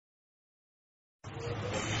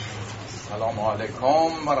السلام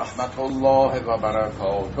علیکم و رحمت الله و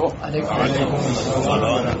برکاته. علیکم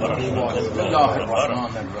السلام. بسم الله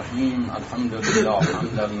الرحمن الرحیم. الحمد لله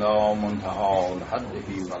حمدا لا منتهى لحده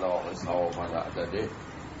ولا حساب لعدده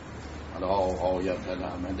ولا غایة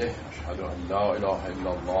لامده. اشهد ان لا اله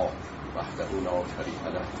الا الله وحده لا شریک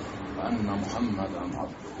له و ان محمدا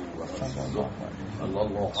عبده و رسوله صلی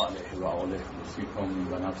الله علیه و آله.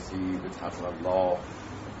 اوصیکم و نفسی بتقوی الله.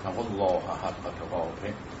 اتقوا الله حق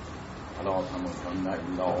تقاته ولا تموتن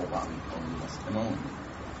الا وانتم مسلمون.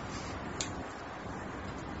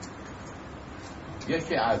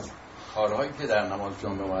 یکی از کارهایی که در نماز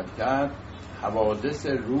جمعه باید کرد، حوادث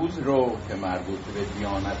روز رو که مربوط به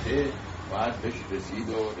دیانته باید بهش رسید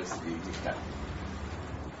و رسیدگی کرد.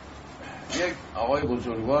 یک آقای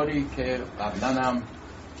بزرگواری که قبلا هم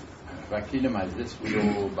وکیل مجلس بود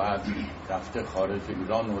و بعد رفته خارج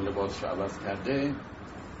ایران و لباسش عوض کرده،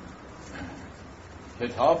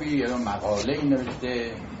 کتابی یا مقاله‌ای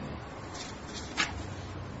نوشته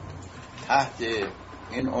تحت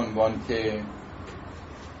این عنوان که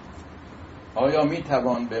آیا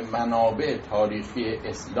میتوان به منابع تاریخی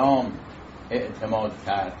اسلام اعتماد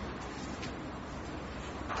کرد؟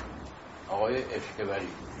 آقای اشکوری.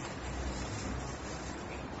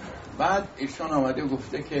 بعد ایشون آمده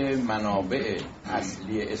گفته که منابع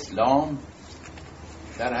اصلی اسلام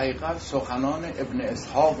در حقیقت سخنان ابن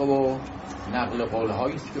اسحاق و نقل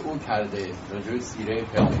قول‌هایی است که او کرده راجع به سیره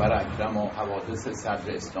پیامبر اکرم و حوادث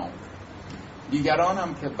صدر اسلام. دیگران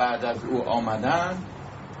هم که بعد از او آمدن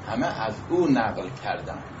همه از او نقل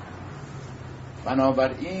کردن.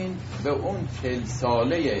 بنابراین به اون 40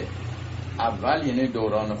 ساله اول، یعنی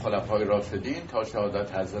دوران خلفای راشدین تا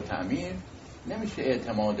شهادت حضرت امیر، نمیشه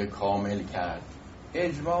اعتماد کامل کرد.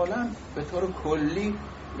 اجمالاً به طور کلی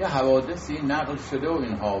یه حوادثی نقل شده و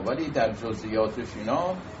اینها، ولی در جزئیاتش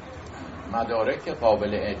اینا مدارک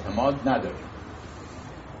قابل اعتماد نداره.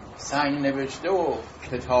 سنگ نوشته و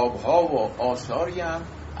کتاب‌ها و آثاری هم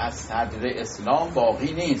از صدر اسلام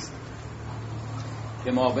باقی نیست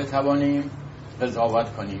که ما بتوانیم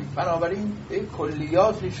قضاوت کنیم. بنابراین به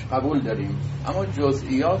کلیاتش قبول داریم اما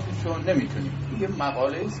جزئیاتش رو نمیتونیم. یه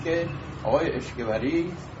مقاله است که آقای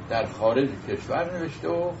اشکوری در خارج کشور نوشته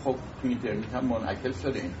و خب تو اینترنت هم منعکس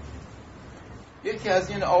شده. این یکی از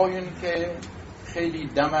این آقایون که خیلی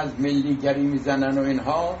دم از ملیگری میزنن و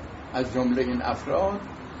اینها، از جمله این افراد،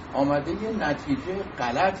 آمده یه نتیجه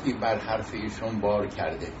غلطی بر حرف ایشون بار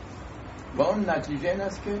کرده و اون نتیجه این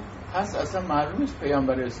است که پس اصلا معلوم نیست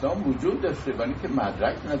پیامبر اسلام وجود داشته، ولی که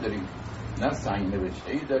مدرک نداریم، نه سنگ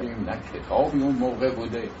نوشته‌ای داریم نه کتابی اون موقع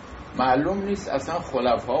بوده، معلوم نیست اصلا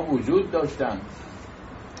خلفا وجود داشتن.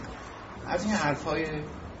 از این حرفای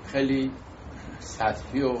خیلی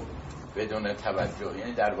سطحی و بدون توجه،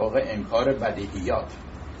 یعنی در واقع انکار بدیهیات.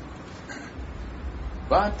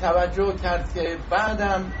 بعد توجه کرد که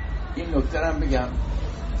بعدم این نکته هم بگم،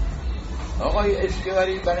 آقای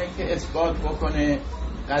اشکوری برای اینکه اثبات بکنه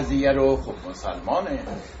قضیه رو، خب مسلمانه،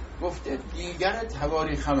 گفته دیگر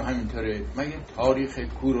تواریخ هم همینطوره. مگه تاریخ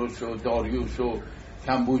کوروش و داریوش و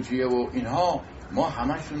کمبوجیه و اینها ما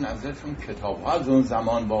همشون ازشون کتاب ها از اون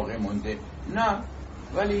زمان باقی مونده؟ نه،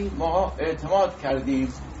 ولی ما اعتماد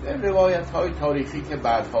کردیم به روایت های تاریخی که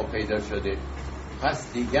بعدها پیدا شده.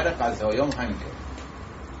 پس دیگر قضایا هم همینطور.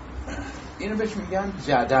 اینو بهش میگن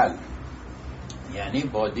جدل، یعنی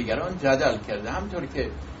با دیگران جدل کرده. همطور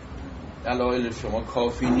که دلایل شما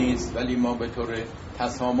کافی نیست ولی ما به طور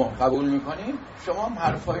تسامح قبول میکنیم، شما هم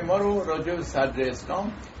حرفای ما رو راجع به صدر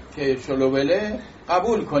اسلام که شلوبله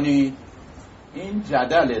قبول کنید. این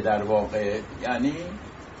جدله در واقع، یعنی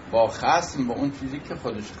با خصم با اون چیزی که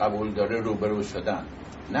خودش قبول داره روبرو شدن،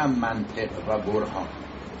 نه منطق و برهان.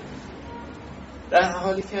 در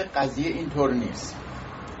حالی که قضیه اینطور نیست.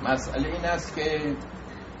 مسئله این است که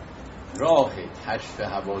راه کشف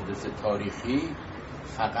حوادث تاریخی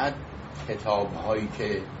فقط کتاب‌هایی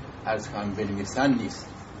که از کم بنویسن نیست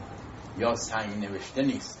یا سنگ نوشته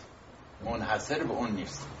نیست، منحصر به اون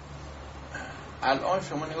نیست. الان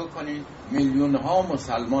شما نگاه کنید، میلیون ها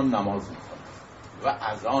مسلمان نماز میخونن و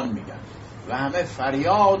اذان میگن و همه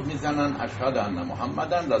فریاد میزنن اشهد ان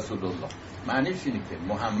محمدن رسول الله. معنیش اینه که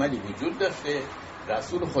محمدی وجود داشته،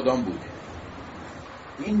 رسول خدا بوده.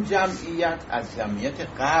 این جمعیت از جمعیت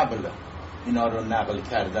قبل اینا رو نقل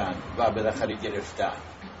کردن و بالاخره گرفتن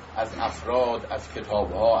از افراد، از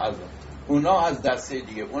کتاب‌ها، از اونا، از دسته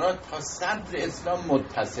دیگه. اونا تا صدر اسلام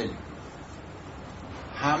متصل.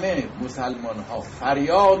 همه مسلمان ها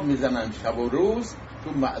فریاد میزنن شب و روز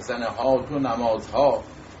تو مأذنه ها، تو نمازها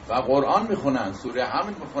و قرآن میخونن، سوره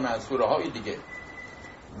حمد میخونن، سوره های دیگه.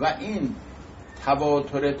 و این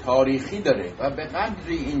تواتر تاریخی داره و به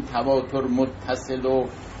قدری این تواتر متصل و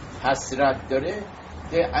کثرت داره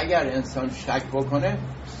که اگر انسان شک بکنه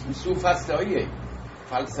سوفسطاییه،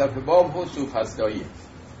 فلسفه باب و سوفسطاییه.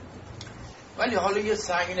 ولی حالا یه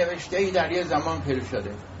سعی نوشته‌ای در یه زمان پیدا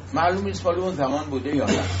شده، معلوم نیست مال اون زمان بوده یا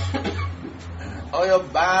نه. آیا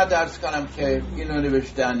بعد عرض کنم که اینو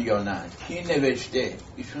نوشتن یا نه، کی نوشته؟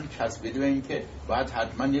 ایشون چسبیده به این که باید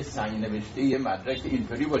حتما یه سعی نوشته، یه مدرک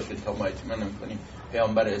اینطوری باشه تا ما اطمینان کنیم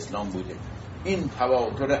پیامبر اسلام بوده. این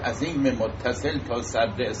تواتر عظیم متصل تا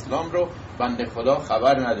صدر اسلام رو بنده خدا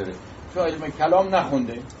خبر نداره، چون علم کلام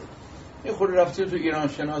نخونده، یه خود رفته تو ایران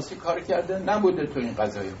شناسی کار کرده، نبوده تو این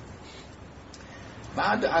قضایا.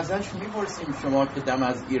 بعد ازش میپرسیم شما که دم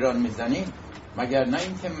از ایران میزنید، مگر نه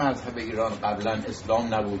این که مذهب ایران قبلا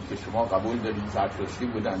اسلام نبود که شما قبول دارید زرتشتی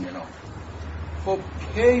بودن اینا؟ خب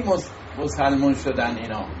کی مسلمان شدن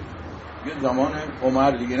اینا؟ یه زمان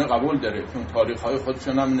عمر دیگه اینا قبول داره، چون تاریخ‌های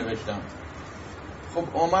خودشون هم نوشتن. خب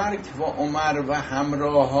عمر و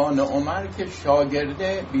همراهان عمر که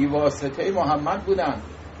شاگرد بیواسطه محمد بودن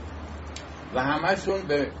و همشون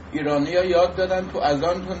به ایرانی‌ها یاد دادن تو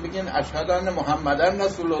اذانتون بگین اشهد ان محمدن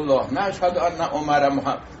رسول الله، نه اشهد ان عمر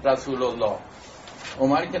رسول الله.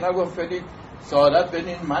 عمر که نگفت بدید سعادت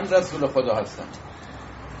بدین من رسول خدا هستم،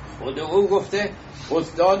 خود او گفته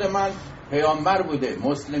استاد من پیامبر بوده.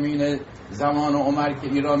 مسلمین زمان عمر که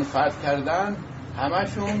ایران فتح کردن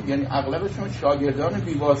همشون، یعنی اغلبشون شاگردان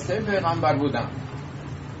بیواسطه پیغمبر بودن.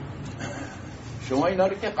 شما اینا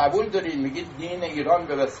رو که قبول دارین میگید دین ایران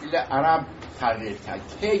به وسیله عرب تغییر کرد.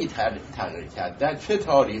 کی تغییر کرد؟ در چه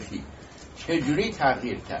تاریخی؟ چجوری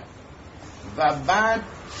تغییر کرد؟ و بعد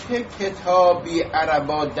چه کتابی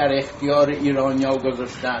عربا در اختیار ایرانیا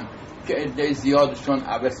گذاشتن که عده زیادشون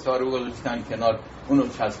اوستا رو گذاشتن کنار، اونو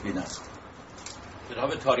چسبیدن؟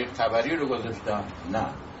 کتاب تاریخ طبری رو گذاشتن؟ نه.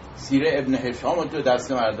 سیره ابن هشام رو تو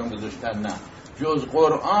دست مردم گذاشتن؟ نه. جز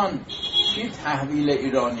قرآن چی تحویل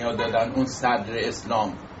ایرانیا دادن اون صدر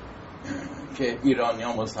اسلام که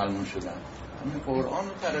ایرانیا مسلمان شدن؟ همین قرآن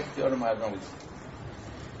رو در اختیار مردم گذاشتن.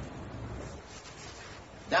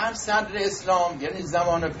 در صدر اسلام یعنی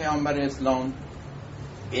زمان پیامبر اسلام،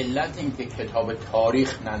 علت این که کتاب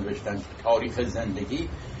تاریخ ننوشتن، تاریخ زندگی،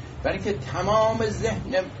 برای که تمام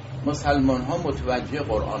ذهن مسلمان ها متوجه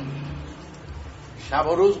قرآن بود. شب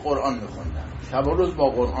و روز قرآن میخوندن، شب و روز با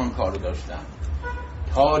قرآن کار داشتن،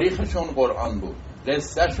 تاریخشون قرآن بود،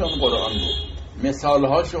 قصهشون قرآن بود،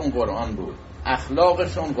 مثالهاشون قرآن بود،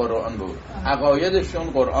 اخلاقشون قرآن بود، عقایدشون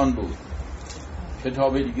قرآن بود.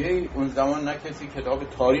 کتاب دیگه اون زمان نه کسی کتاب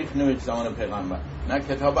تاریخ نوشت زمان پیغمبر، نه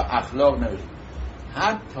کتاب اخلاق نوشت.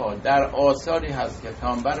 حتی در آثاری هست که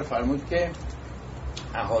پیغمبر فرمود که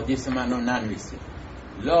احادیث من رو ننویسید،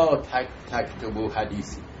 لا تکتبو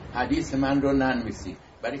حدیثی، حدیث من رو ننویسید،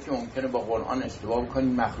 برای که ممکنه با قرآن اشتباه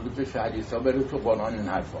کنید، مخلوطش حدیث ها بره تو قرآن این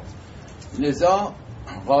حرف ها. لذا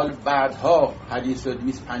قال بعدها حدیث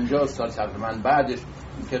 250 سال تقریبا بعدش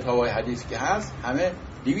کتاب های حدیث که هست همه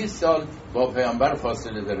 200 سال با پیامبر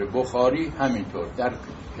فاصله داره. بخاری همینطور، در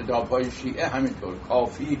کتاب های شیعه همینطور،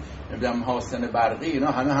 کافی، محاسن برقی،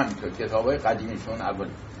 اینا همه همینطور، کتاب های قدیمیشون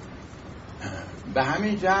اولی. به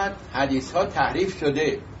همین جهت حدیث ها تحریف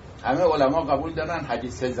شده. همه علما قبول دارن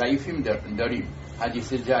حدیث ضعیفی داریم،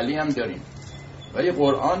 حدیث جعلی هم داریم، ولی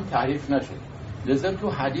قرآن تحریف نشد. لذا تو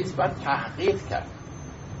حدیث باید تحقیق کرد.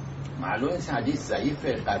 معلومه این حدیث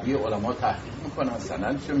ضعیفه، قوی، علما تحقیق میکنن،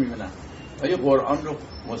 سندشو میبینن، ولی قرآن رو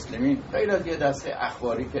مسلمین غیر از یه دسته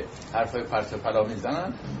اخباری که حرفای پرس پلا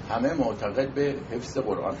میزنن همه معتقد به حفظ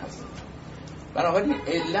قرآن هستن. بنابراین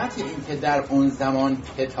علت این که در اون زمان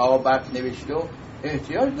کتابت نوشته و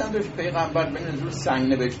احتیاج نداشت پیغمبر بنویسه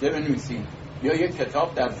سنگ نوشته بنویسیم یا یک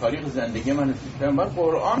کتاب در تاریخ زندگی من نوشته. پیغمبر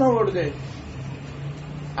قرآن آورده،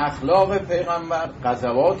 اخلاق پیغمبر،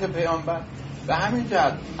 غزوات پیغمبر. به همین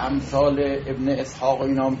جهت امثال ابن اسحاق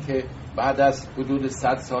اینام که بعد از حدود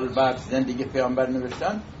 100 سال بعد زندگی پیغمبر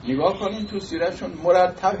نوشتن، نگاه کنین تو سیرتشون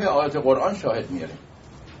مرتب آیات قرآن شاهد میاره.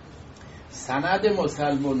 سند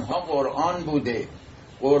مسلمان ها قرآن بوده،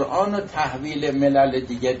 قرآن رو تحویل ملل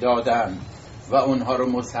دیگه دادن و اونها رو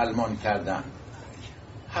مسلمان کردن.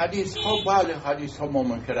 حدیث ها، بله حدیث ها ما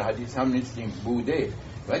منکر حدیث هم نیستیم، بوده،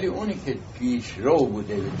 ولی اونی که پیشرو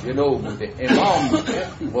بوده، جلو بوده، امام بوده،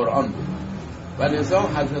 قرآن بوده. و لذا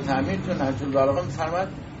حضرت امیر تو نهج البلاغه می‌فرماد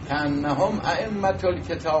کانهم ائمة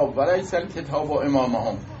الکتاب و لیس الکتاب و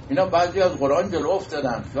امامهم. اینا بعضی از قرآن جلو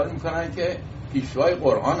افتادن، خیال میکنن که پیشوای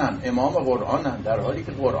قرآنن، امام قرآنن، در حالی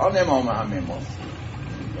که قرآن امام همه ماست.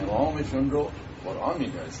 امامشون رو قرآن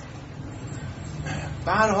می‌دونست.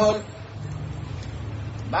 به هر حال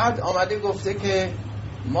بعد آمده گفته که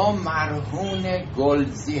ما مرهون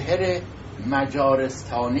گلزیهر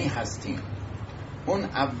مجارستانی هستیم. اون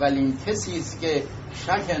اولین کسی است که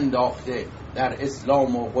شک انداخته در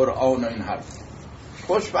اسلام و قرآن و این حرف.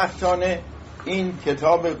 خوشبختانه این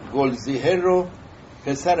کتاب گلزیهر رو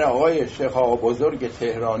پسر آقای شیخ آقا بزرگ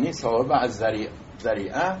تهرانی صاحب از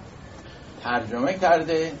ذریعه ترجمه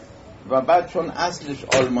کرده و بعد چون اصلش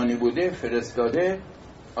آلمانی بوده فرستاده.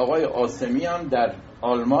 آقای آسمیان در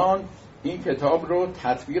آلمان این کتاب رو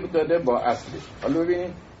تطبیق داده با اصلش. حالا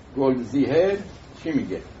ببینید گلزیهر چی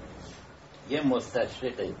میگه. یه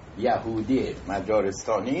مستشرق یهودی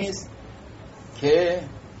مجارستانی است که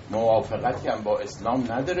موافقتی هم با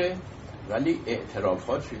اسلام نداره ولی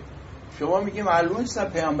اعترافاتی. شما میگی معلومه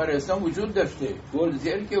است پیامبر اسلام وجود داشته.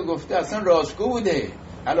 گلزیهر که گفته اصلا راستگو بوده،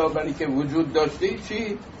 علاوه بر اینکه وجود داشته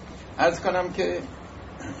چی عرض کنم که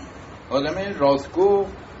آدم راستگو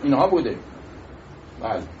اینها بوده.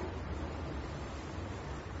 بله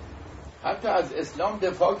حتی از اسلام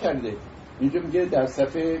دفاع کرده. اینجا میگه در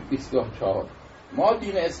صفحه 24 ما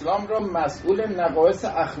دین اسلام را مسئول نقایص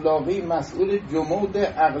اخلاقی، مسئول جمود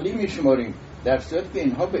عقلی میشماریم، در صورتی که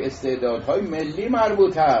اینها به استعدادهای ملی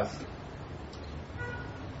مربوط است.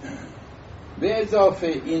 به اضافه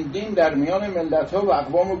این دین در میان ملت‌ها و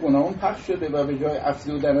اقوام گوناگون پخش شده و به جای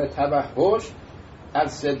افزودن تبهش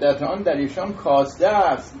از شدت آن در ایشان کاسته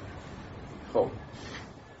است. خب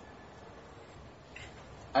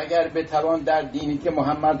اگر بتوان در دینی که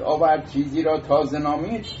محمد آورد چیزی را تازه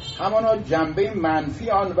نامید، همانا جنبه منفی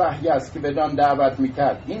آن وحی است که بدان دعوت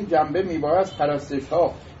میکرد. این جنبه میبایست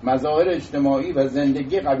پرستش‌ها، مظاهر اجتماعی و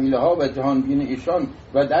زندگی قبیله‌ها و جهانبین ایشان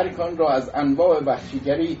و درک آن را از انواع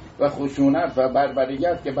وحشیگری و خشونت و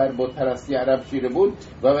بربریت که بر بت‌پرستی عرب چیره بود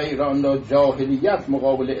و ایران را جاهلیت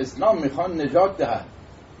مقابل اسلام میخوان نجات دهد.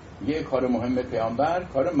 یه کار مهم پیامبر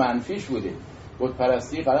کار منفیش بوده. بت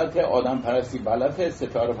پرستی غلطه، آدم پرستی غلطه،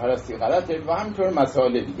 ستاره پرستی غلطه و همینطور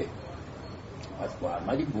مسائل دیگه. پس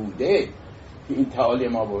محمدی بوده که این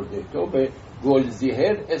تعالیم آورده. تو به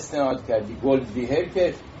گلزیهر استناد کردی. گلزیهر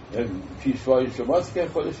که پیشوای شماست که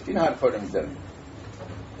خودش این حرفا رو میزنه.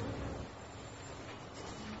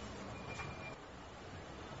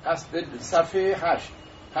 پس به صفحه 8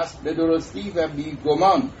 پس به درستی و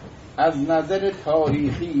بیگمان از نظر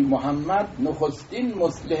تاریخی محمد نخستین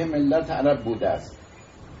مصلح ملت عرب بوده است.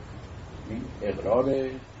 این اقرار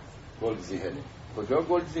گلزیهر. کجا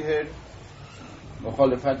گلزیهر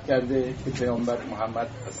مخالفت کرده که پیامبر محمد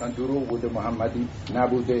اصلا دروغ بوده، محمدی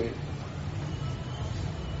نبوده؟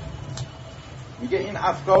 میگه این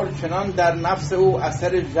افکار چنان در نفس او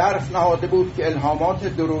اثر ژرف نهاده بود که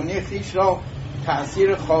الهامات درونی خیش را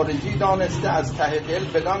تأثیر خارجی دانسته از ته دل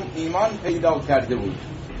بدان ایمان پیدا کرده بود.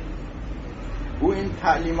 او این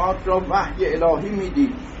تعلیمات را وحی الهی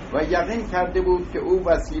میدید و یقین کرده بود که او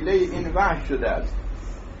وسیله این وحی شده است.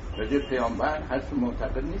 راجع پیامبر هست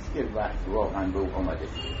معتقد نیست که وحی واقعا به او آمده،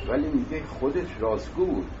 ولی میگه خودش راستگو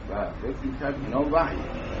بود و فکر می‌کرد اینا وحی.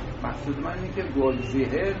 مقصود من اینه که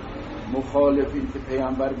گلزیهر مخالف این که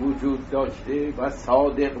پیامبر وجود داشته و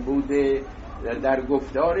صادق بوده در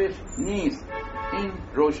گفتارش نیست. این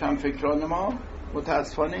روشنفکران ما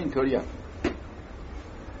متاسفانه اینطوری هست.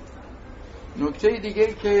 نکته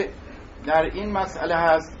دیگه که در این مسئله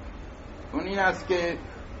هست اون این است که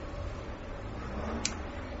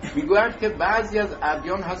میگوید که بعضی از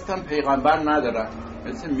ادیان هستن پیغمبر ندارن،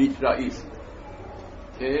 مثل میترائیسم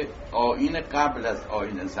که آیین قبل از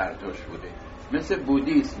آیین زرتشت بوده، مثل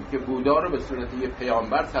بودیسم که بودا رو به صورت یه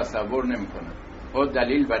پیامبر تصور نمیکنه. با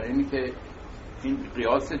دلیل بر اینی که این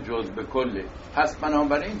قیاس جزء به کله. پس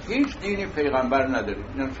بنابراین هیچ دینی پیغمبر نداره.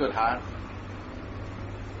 اینم شد حرف.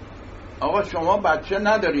 آقا شما بچه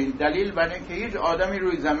ندارین، دلیل بر این که هیچ آدمی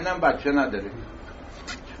روی زمینم بچه نداره.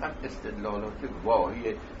 چقدر استدلالات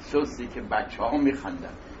واهی سوسی که بچه ها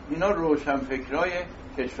میخندن. اینا روشنفکرای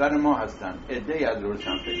کشور ما هستن، عده‌ای از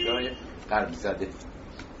روشنفکرای غرب زده.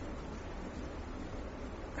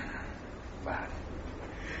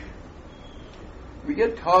 میگه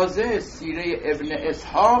تازه سیره ابن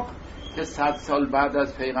اسحاق که 100 سال بعد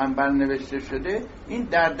از پیغمبر نوشته شده این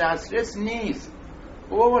در دسترس نیست.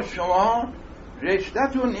 بابا شما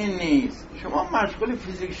رشته‌تون این نیست، شما مشغول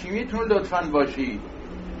فیزیک شیمیتون لطفاً باشید.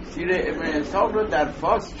 سیره ابن اسحاق رو در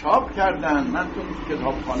فارس چاپ کردن، من تو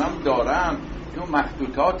کتابخانم دارم، تو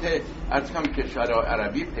مخطوطات از کشورهای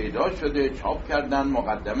عربی پیدا شده، چاپ کردن،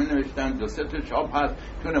 مقدمه نوشتن، 2-3 تا چاپ هست،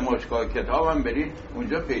 تو نمایشگاه کتابم برید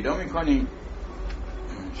اونجا پیدا میکنید.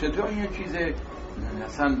 چطور این چیز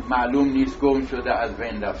اصلا معلوم نیست، گم شده، از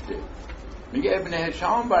بین رفته؟ میگه ابن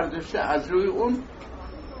هشام برداشته از روی اون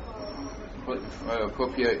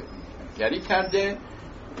کپی گری کرده،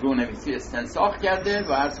 رونویسی استنساخ کرده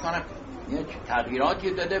و عرض کنم یک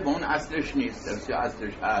تغییراتی داده به اون اصلش نیست.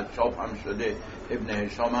 اصلش هست، چاپ هم شده. ابن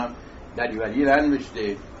هشام هم دریوری ننوشته،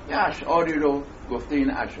 یه اشعاری رو گفته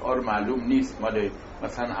این اشعار معلوم نیست مال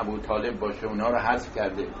مثلا ابو طالب باشه، اونا رو حذف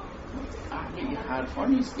کرده. اهل این حرفا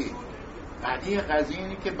نیستی. بعدی قضیه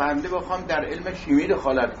اینه که بنده بخوام در علم شیمی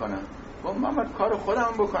دخالت کنم، من باید کار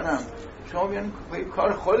خودم بکنم، شما بیان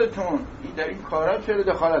کار خودتون، این در این کارا چرا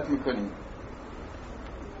دخالت میکنیم؟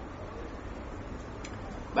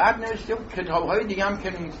 بعد نوشته کتاب‌های دیگه هم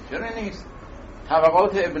که نیست. چرا نیست؟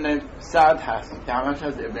 طبقات ابن سعد هست که همش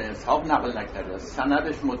از ابن اسحاق نقل نکرده،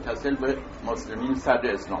 سندش متصل به مسلمین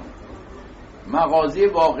صدر اسلام. مغازی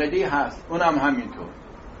واقعی هست، اونم همینطور.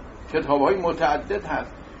 کتاب‌های متعدد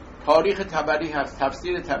هست، تاریخ طبری هست،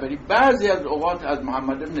 تفسیر طبری بعضی از اوقات از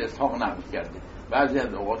محمد ابن اسحاق نقل کرده، بعضی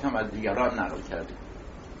از اوقات هم از دیگران نقل کرده.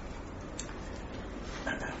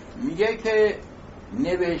 میگه که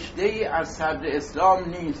نوشته ای از صدر اسلام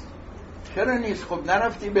نیست. چرا نیست؟ خب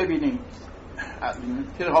نرفتی ببینی؟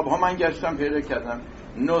 کتاب ها من گشتم پیدا کردم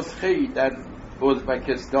نسخه ای در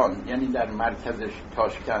ازبکستان، یعنی در مرکزش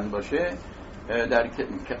تاشکند باشه،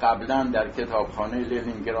 که قبلا در کتابخانه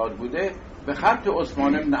لنینگراد بوده، به خط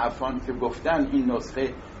عثمان بن عفان که گفتن این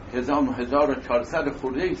نسخه 1400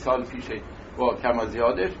 خورده سال پیشه با کم و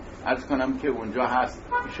زیادش، عرض کنم که اونجا هست،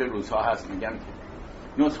 پیش روسا هست. میگن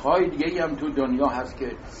که نسخه های دیگه هم تو دنیا هست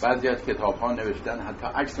که بعضی از کتاب ها نوشتن، حتی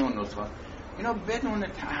عکس اون نسخه. اینا بدون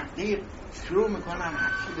تحقیق شروع میکنن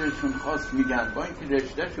هر چی دلشون خواست میگن، با اینکه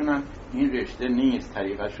رشته شونم این رشته نیست،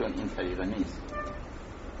 طریقشون این طریقه نیست.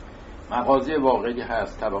 مغازه واقعی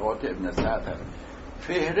هست، طبقات ابن سعد هست،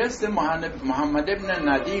 فهرست محمد ابن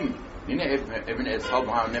ندیم، این ابن اسحاق،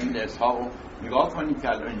 محمد ابن اسحاق رو نگاه کنید که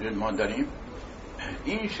الان اینجا ما داریم.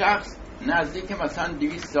 این شخص نزدیک مثلا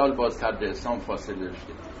 200 سال با صدر اسلام فاصله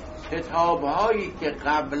داشته. کتاب‌هایی که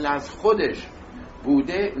قبل از خودش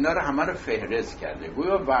بوده اینا رو همه رو فهرست کرده،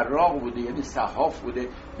 گویا وراق بوده، یعنی صحاف بوده،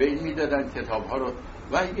 به این میدادن کتاب‌ها رو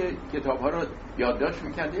و اگه کتاب‌ها رو یادداشت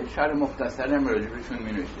می‌کرده شرح مختصر هم راجبشون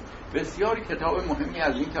می‌نوشته. بسیار کتاب مهمی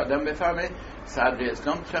از این که آدم بفهمه صدر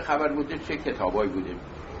اسلام چه خبر بوده، چه کتابایی بوده.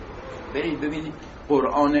 برید ببینید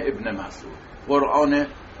قرآن ابن مسعود، قرآن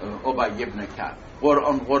ابی ابن کعب،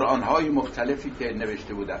 قرآن‌های مختلفی که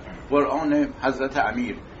نوشته بودن، قرآن حضرت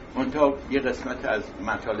امیر، منتها یه قسمت از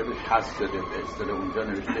مطالبش حذف شده، به اصطلاح اونجا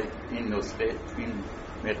نوشته این نسخه این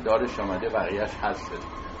مقدارش آمده، بقیه‌اش حذف شده.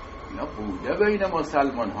 اینا بوده بین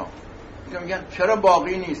مسلمان ها. میگن چرا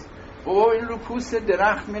باقی نیست؟ بابا این رو پوست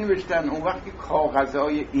درخت می نوشتن، اون وقت که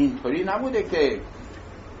کاغذهای اینطوری نبوده، که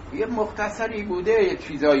یه مختصری بوده، یه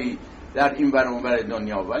چیزایی در این ور اون ور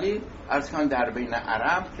دنیا، ولی عرض کن در بین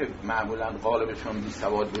عرب که معمولا غالبشون بی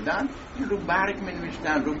سواد بودن، این رو برگ می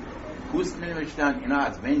نوشتن، رو پوست می نوشتن، اینا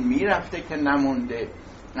از بین می رفته که نمونده،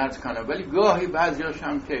 عرض کنم. ولی گاهی بعضیاش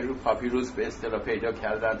هم که رو پاپیروس به اصطلاح پیدا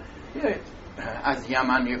کردن، از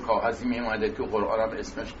یمن یک کاغذی می اومده، تو قرآن هم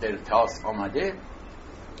اسمش قرطاس آمده،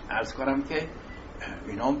 عرض کنم که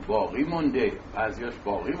اینا باقی مونده، بعضیاش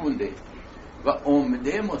باقی مونده و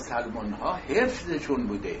عمده مسلمان ها حفظشون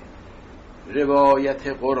بوده. روایت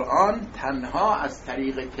قرآن تنها از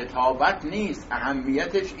طریق کتابت نیست،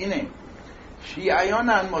 اهمیتش اینه.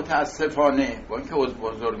 شیعیانن متاسفانه، با اینکه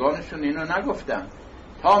بزرگانشون اینو نگفتن،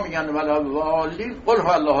 تا میگن ولا والین قل هو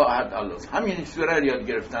الله احد الله، همین سوره رو یاد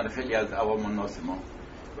گرفتن خیلی از عوام الناس ما.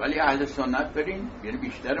 ولی اهل سنت برین، یعنی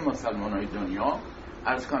بیشتر مسلمانای دنیا،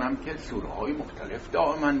 عرض کنم که سوره های مختلف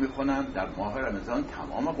دائما میخونن، در ماه رمضان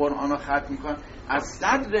تمام قرآن رو ختم میکنن. از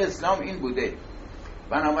صدر اسلام این بوده.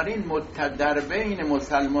 بنابراین در بین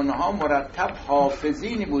مسلمان ها مرتب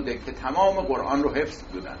حافظینی بوده که تمام قرآن رو حفظ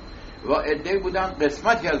بودن و عده بودن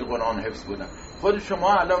قسمتی از قرآن حفظ بودن. خود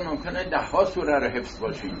شما الان ممکنه 10 سوره رو حفظ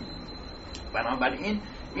باشین. بنابراین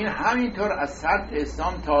این همینطور از صدر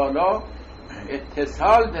اسلام تا حالا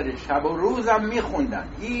اتصال داره، شب و روز هم میخوندن،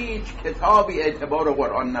 هیچ کتابی اعتبار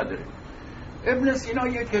قرآن نداره. ابن سینا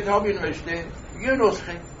یه کتابی نوشته، یه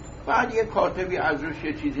نسخه، بعد یه کاتبی از روش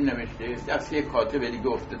یه چیزی نوشته، دست یه کاتب دیگه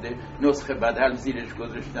افتاده، نسخه بدل زیرش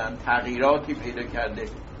گذاشتن، تغییراتی پیدا کرده.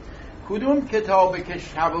 کدوم کتابی که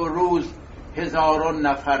شب و روز هزاران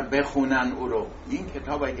نفر بخونن او رو، این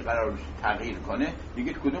کتاب اگه قرار تغییر کنه،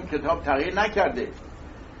 دیگه کدوم کتاب تغییر نکرده.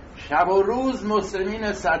 شب و روز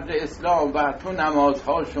مسلمین صدر اسلام و تو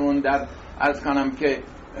نمازهاشون، در عرض کنم که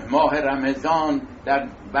ماه رمضان، در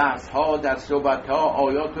بحث‌ها، در صحبت‌ها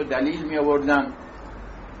آیات و دلیل می آوردن.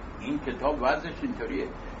 این کتاب وضعش اینطوریه،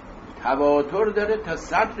 تواتر داره تا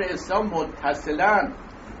صدر اسلام متصلاً،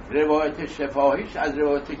 روایت شفاهیش از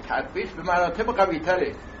روایت کتبیش به مراتب قوی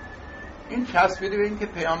تره. این چسبیده به این که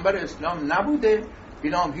پیامبر اسلام نبوده،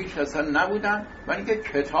 اینا هم هیچ اصلا نبودن، ولی که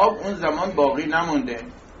کتاب اون زمان باقی نمونده.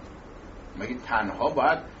 مگه تنها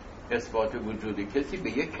باید اثبات وجود کسی به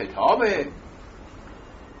یک کتابه؟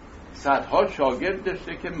 صدها شاگرد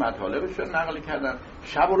داشته که مطالبش رو نقل کردن،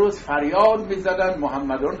 شب و روز فریاد میزدن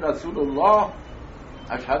محمدون رسول الله،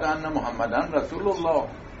 اشهد ان محمدن رسول الله.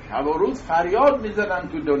 شب و روز فریاد میزدن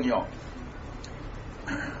تو دنیا.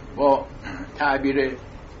 با تعبیر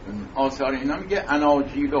آثار اینا میگه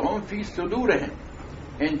اناجیلهم فی صدورهم،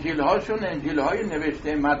 انجیل هاشون انجیل های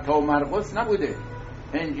نوشته متی و مرقس نبوده،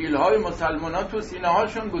 انجیل های مسلمان ها تو سینه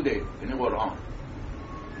هاشون بوده، یعنی قرآن.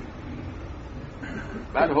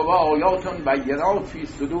 بل هو آیات بینات فی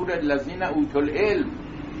صدور الذین اوتوا العلم،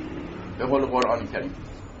 به قول قرآن کریم.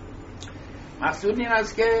 مقصود این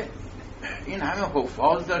است که این همه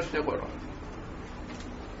حفاظ داشته قرآن.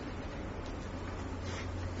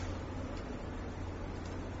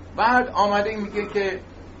 بعد آمده میگه که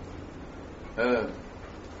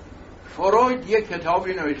فروید یک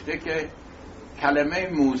کتابی نوشته که کلمه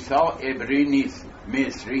موسی عبری نیست،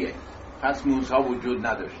 مصریه، پس موسی وجود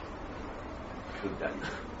نداشت. شد دلیل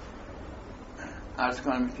عرض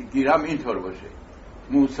کنم که گیرم اینطور باشه،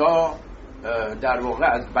 موسی در واقع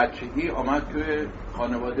از بچگی آمد توی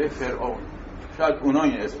خانواده فرعون، شاید اونا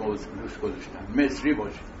این اسم روش گذاشتن، مصری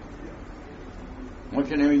باشه. ما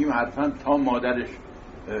که نمیگیم حتما تا مادرش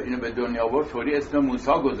اینو به دنیا آورد طوری اسم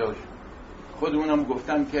موسی گذاشت. خودمونم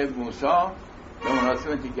گفتن که موسی به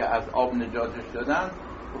مناسبتی که از آب نجاتش دادن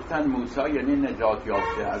گفتن موسی یعنی نجات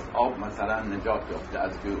یافته از آب، مثلا نجات یافته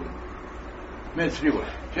از گور. مصری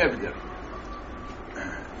باشه چه بدر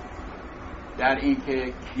در این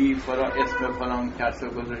که کی فرا اسم فلان کس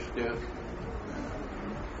گذاشته،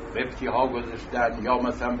 قبطی ها گذاشتن یا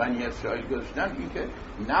مثلا بنی اسرائیل گذاشتن، این که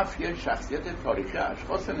نفی شخصیت تاریخی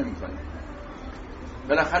اشخاص نمی کنه.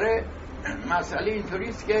 بالاخره مسئله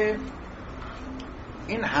اینطوریست که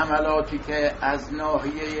این حملاتی که از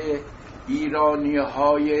ناحیه ایرانی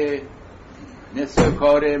های نصف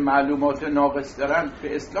کار معلومات ناقص دارن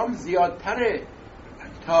به اسلام زیادتره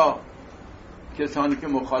تا کسانی که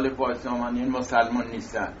مخالف با اسلام یعنی مسلمان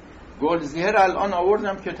نیستن. گلزهر الان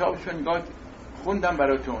آوردم کتابشو نگاه خوندم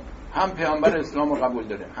براتون، هم پیامبر اسلام رو قبول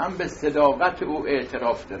داره، هم به صداقت او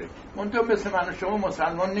اعتراف داره، منطقه مثل من و شما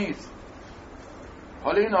مسلمان نیست.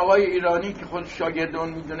 حالا این آقای ایرانی که خود شاگرد اون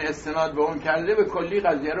میدونه استناد به اون کرده به کلی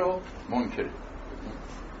قضیه رو منکره.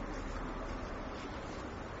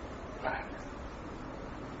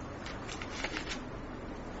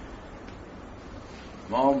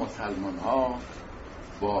 ما مسلمان ها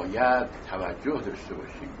باید توجه داشته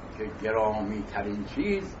باشیم که گرامی ترین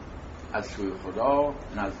چیز از سوی خدا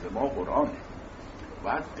نزد ما قرآنه.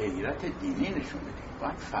 باید غیرت دینی نشون بدیم،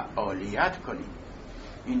 باید فعالیت کنیم.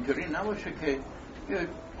 اینطوری نباشه که یه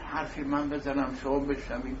حرفی من بزنم شما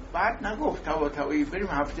بشنوید بعد نگفت توایی بریم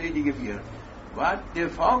هفته دیگه بیارم. باید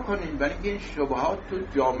دفاع کنیم، برای اینکه این شبهات تو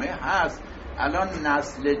جامعه هست. الان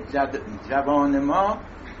نسل جوان ما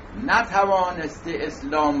نتوانسته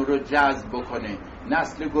اسلام رو جذب بکنه،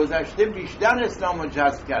 نسل گذشته بیشتر اسلام رو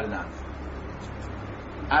جذب کردن.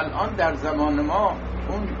 الان در زمان ما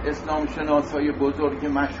اون اسلام شناسای بزرگ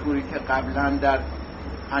مشهوری که قبلا در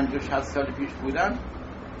 50-60 سال پیش بودن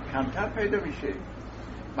کمتر پیدا میشه.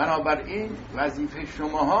 بنابراین وظیفه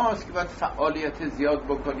شما هاست که باید فعالیت زیاد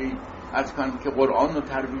بکنید، از کنید که قرآن رو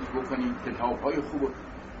ترویج بکنید، کتاب های خوب.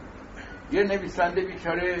 یه نویسنده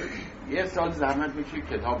بیچاره یه سال زحمت میشه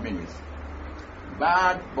کتاب بنویسه،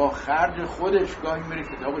 بعد با خرج خودش گاهی میره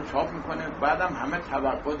کتاب چاپ میکنه، بعدم همه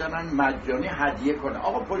توقع دارن مجانی هدیه کنه.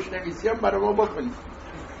 آقا پشت نویسی هم برای ما بکنید.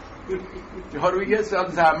 یارو یه سال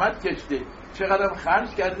زحمت کشته، چقدر خرج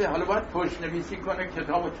کرده، حالا باید پشت نویسی کنه،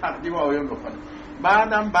 کتاب تقدیم آیان بکنه.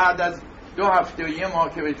 بعدم بعد از 2 هفته و 1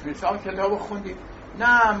 ماه که بهش میرسه کتاب خوندی؟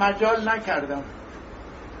 نه مجال نکردم.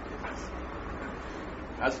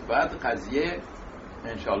 پس بعد قضیه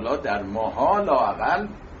انشالله در ماها لااقل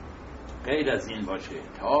غیر از این باشه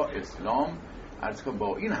تا اسلام عرض که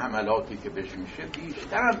با این حملاتی که بهش میشه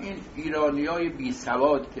بیشترم این ایرانیای بی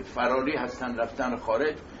سواد که فراری هستن رفتن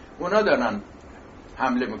خارج اونا دارن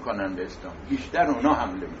حمله میکنن به اسلام، بیشتر اونا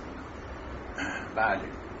حمله میکنن. بله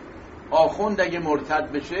آخوند اگه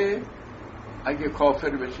مرتد بشه، اگه کافر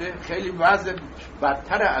بشه، خیلی وضع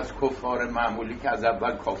بدتر از کفار معمولی که از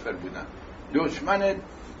اول کافر بودن، دشمن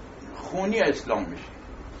خونی اسلام میشه.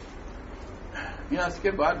 این است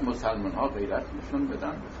که باید مسلمان ها غیرت نشون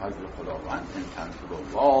بدن به فضل خداوند. ان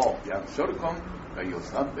تنصروا الله ینصرکم و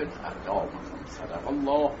یثبت اقدامکم. صدق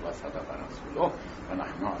الله و صدق رسوله و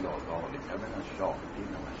نحن علی ذلک من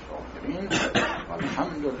الشاهدین و الشاکرین و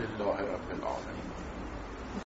الحمد لله رب العالمین.